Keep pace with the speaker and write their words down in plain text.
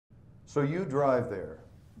So you drive there,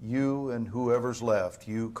 you and whoever's left,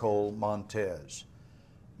 you, Cole, Montes.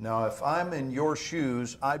 Now, if I'm in your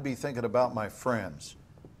shoes, I'd be thinking about my friends.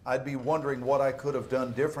 I'd be wondering what I could have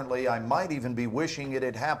done differently. I might even be wishing it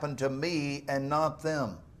had happened to me and not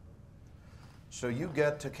them. So you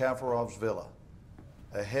get to Kafarov's villa,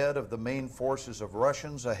 ahead of the main forces of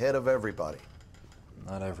Russians, ahead of everybody.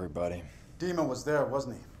 Not everybody. Dima was there,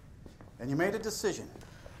 wasn't he? And you made a decision.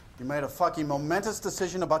 You made a fucking momentous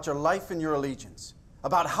decision about your life and your allegiance.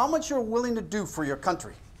 About how much you're willing to do for your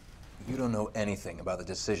country. You don't know anything about the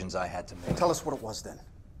decisions I had to make. Tell us what it was then.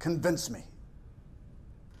 Convince me.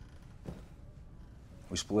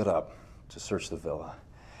 We split up to search the villa.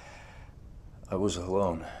 I was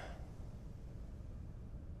alone.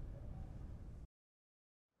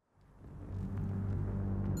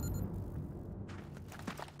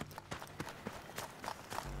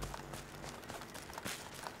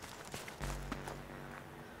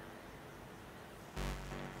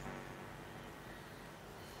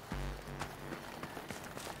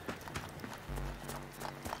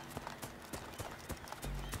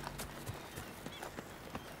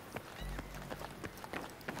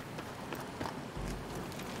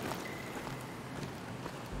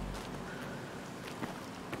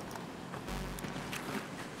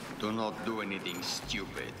 Do not do anything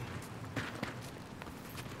stupid.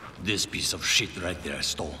 This piece of shit right there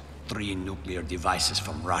stole 3 nuclear devices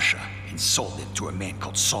from Russia and sold it to a man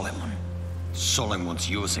called Solomon. Solomon's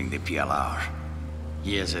using the PLR.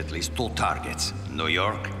 He has at least 2 targets, New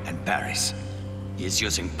York and Paris. He is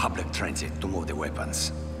using public transit to move the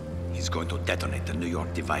weapons. He's going to detonate the New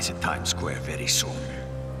York device at Times Square very soon.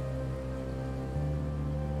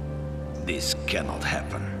 This cannot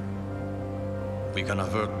happen. We can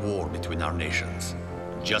avert war between our nations.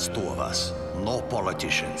 Just 2 of us. No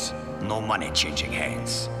politicians. No money changing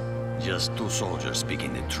hands. Just 2 soldiers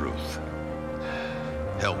speaking the truth.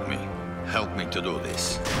 Help me. Help me to do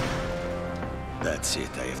this. That's it.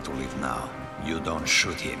 I have to leave now. You don't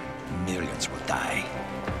shoot him. Millions will die.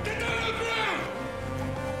 Get down on the ground!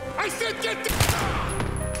 I said get down!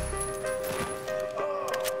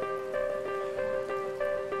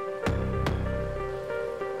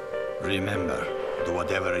 Remember, do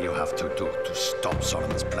whatever you have to do to stop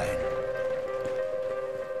Solomon's plan.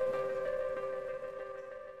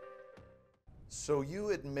 So you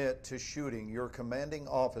admit to shooting your commanding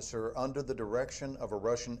officer under the direction of a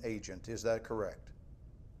Russian agent, is that correct?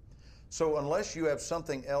 So unless you have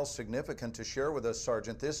something else significant to share with us,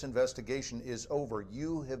 Sergeant, this investigation is over.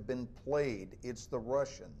 You have been played. It's the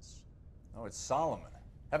Russians. Oh, it's Solomon.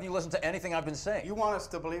 Haven't you listened to anything I've been saying? You want us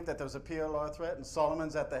to believe that there's a PLR threat and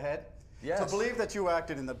Solomon's at the head? Yes. To believe that you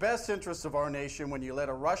acted in the best interests of our nation when you let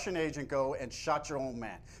a Russian agent go and shot your own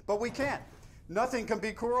man. But we can't. Nothing can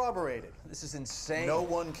be corroborated. This is insane. No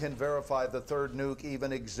one can verify the 3rd nuke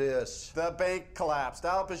even exists. The bank collapsed.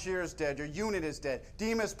 Al-Bashir's dead. Your unit is dead.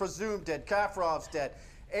 Dima's presumed dead. Kafarov's dead.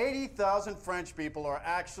 80,000 French people are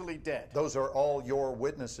actually dead. Those are all your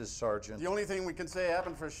witnesses, Sergeant. The only thing we can say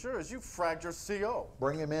happened for sure is you fragged your CO.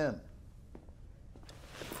 Bring him in.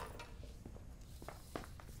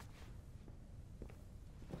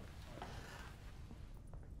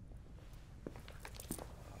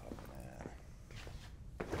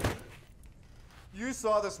 You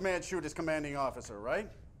saw this man shoot his commanding officer, right?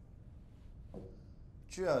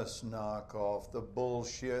 Just knock off the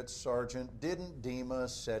bullshit, Sergeant. Didn't Dima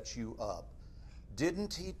set you up?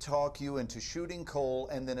 Didn't he talk you into shooting Cole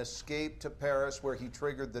and then escape to Paris where he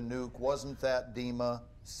triggered the nuke? Wasn't that Dima?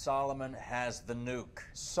 Solomon has the nuke.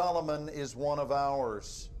 Solomon is one of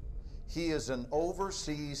ours. He is an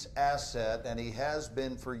overseas asset, and he has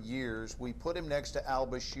been for years. We put him next to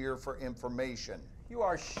al-Bashir for information. You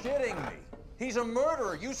are shitting me. He's a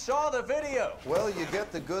murderer. You saw the video. Well, you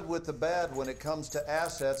get the good with the bad when it comes to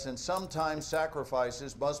assets, and sometimes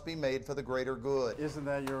sacrifices must be made for the greater good. Isn't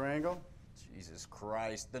that your angle? Jesus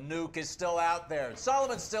Christ. The nuke is still out there.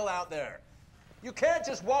 Solomon's still out there. You can't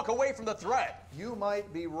just walk away from the threat. You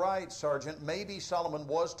might be right, Sergeant. Maybe Solomon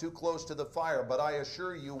was too close to the fire, but I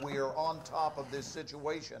assure you we are on top of this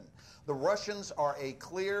situation. The Russians are a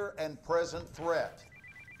clear and present threat.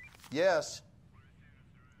 Yes.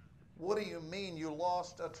 What do you mean you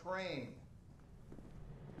lost a train?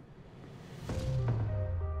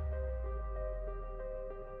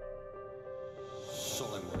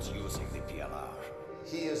 Solomon's using the PLR.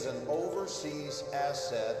 He is an overseas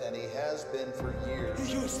asset, and he has been for years.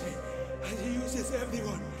 He used me, and he uses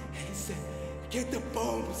everyone. He said, get the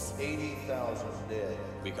bombs. 80,000 dead.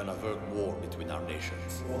 We can avert war between our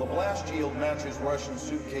nations. Well, the blast yield matches Russian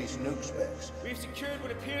suitcase nuke specs. We've secured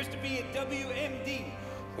what appears to be a WMD.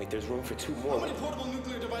 Wait, there's room for 2 more. How many portable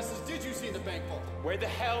nuclear devices did you bank vault. Where the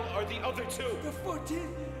hell are the other two? The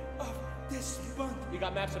 14th of this month. We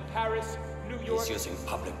got maps of Paris, New York. He's using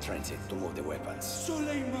public transit to move the weapons.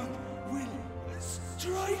 Suleiman will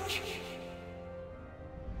strike.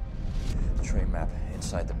 The train map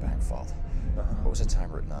inside the bank vault. What was the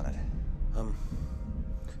time written on it?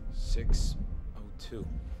 6:02.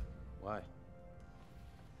 Why?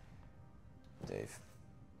 Dave,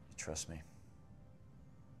 you trust me?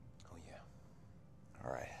 Oh, yeah.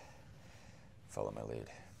 All right. Follow my lead.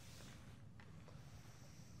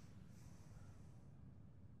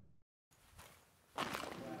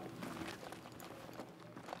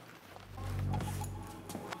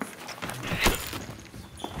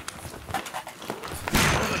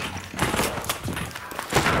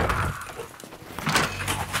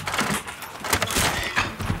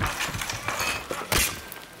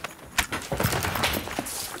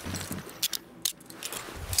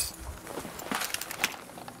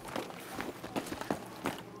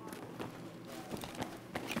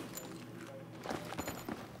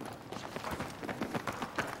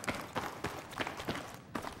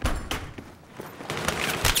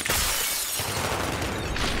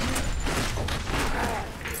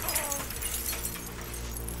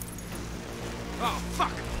 Oh,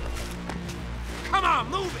 fuck! Come on,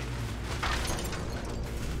 move it!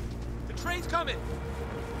 The train's coming!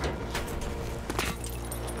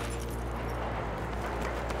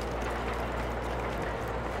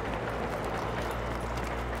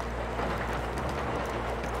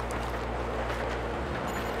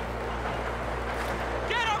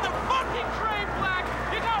 Get on the fucking train, Black!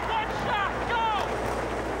 You got one shot, go!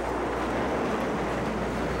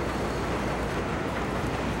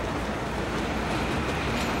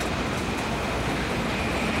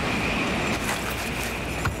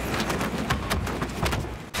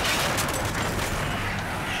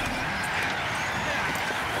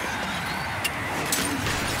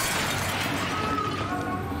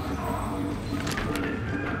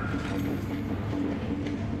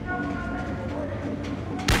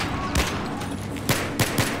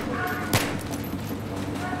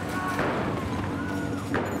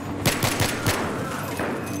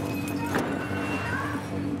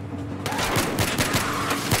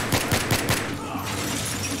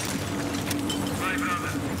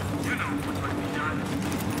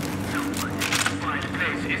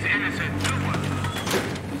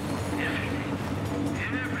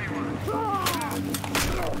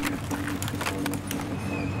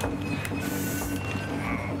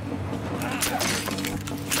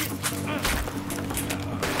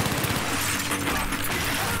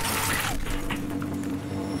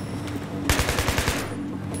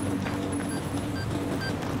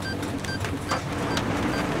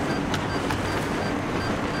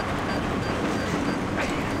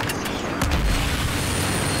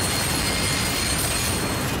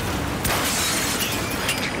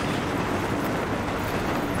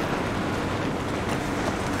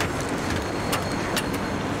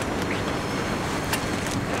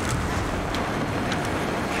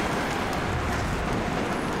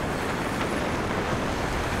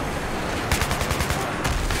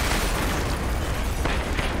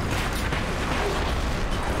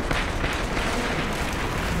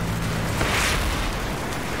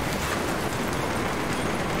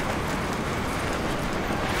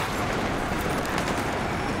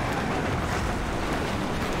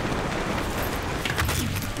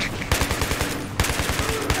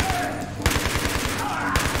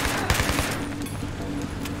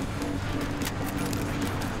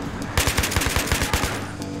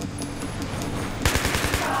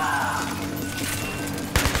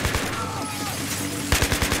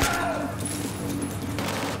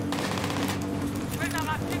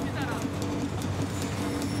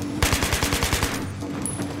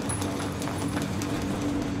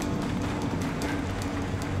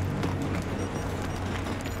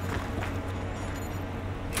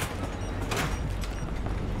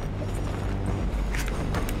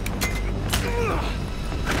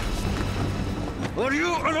 Are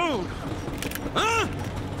you alone? Huh?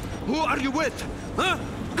 Who are you with? Huh?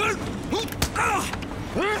 Good.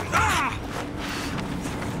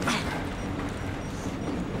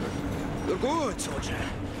 You're good, soldier.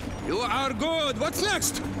 You are good. What's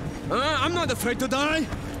next? I'm not afraid to die.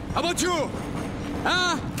 How about you?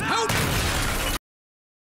 Help!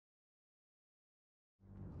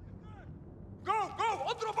 Go! Go!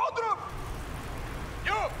 Otrop!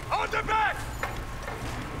 You! Hold them back!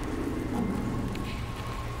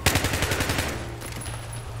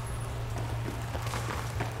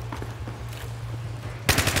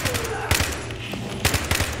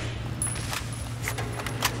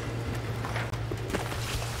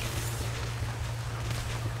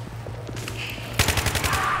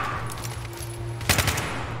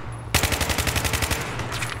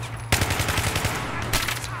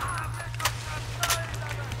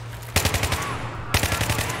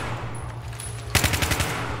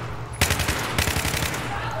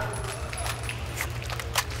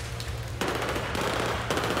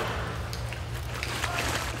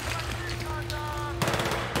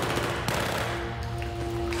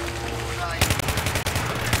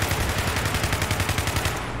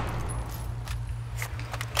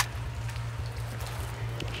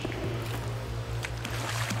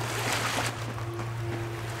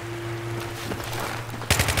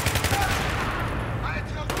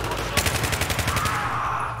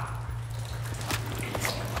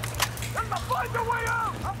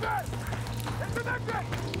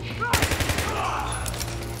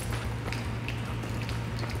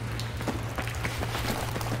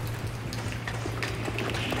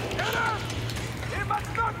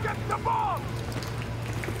 the bomb!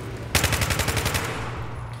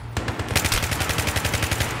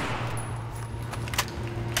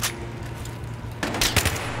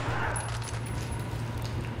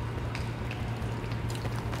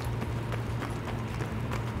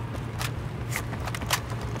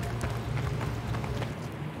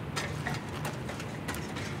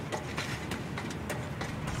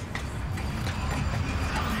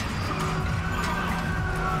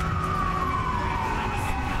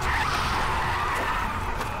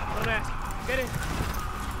 Get in.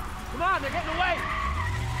 Come on, they're getting away.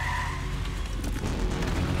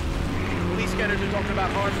 Police scanners are talking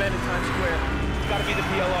about armed men in Times Square. It's gotta be the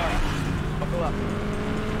PLR. Buckle up.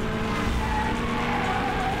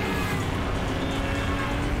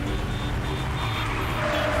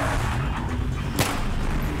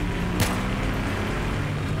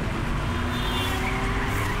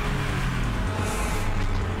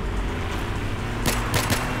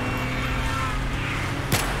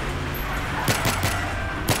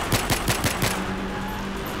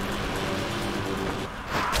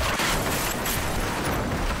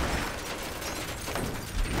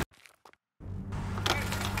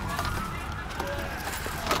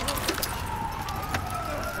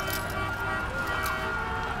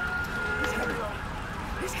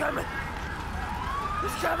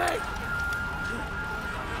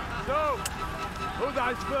 So, who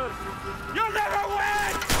dies first? You'll never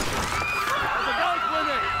win! The guy's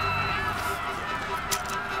winning!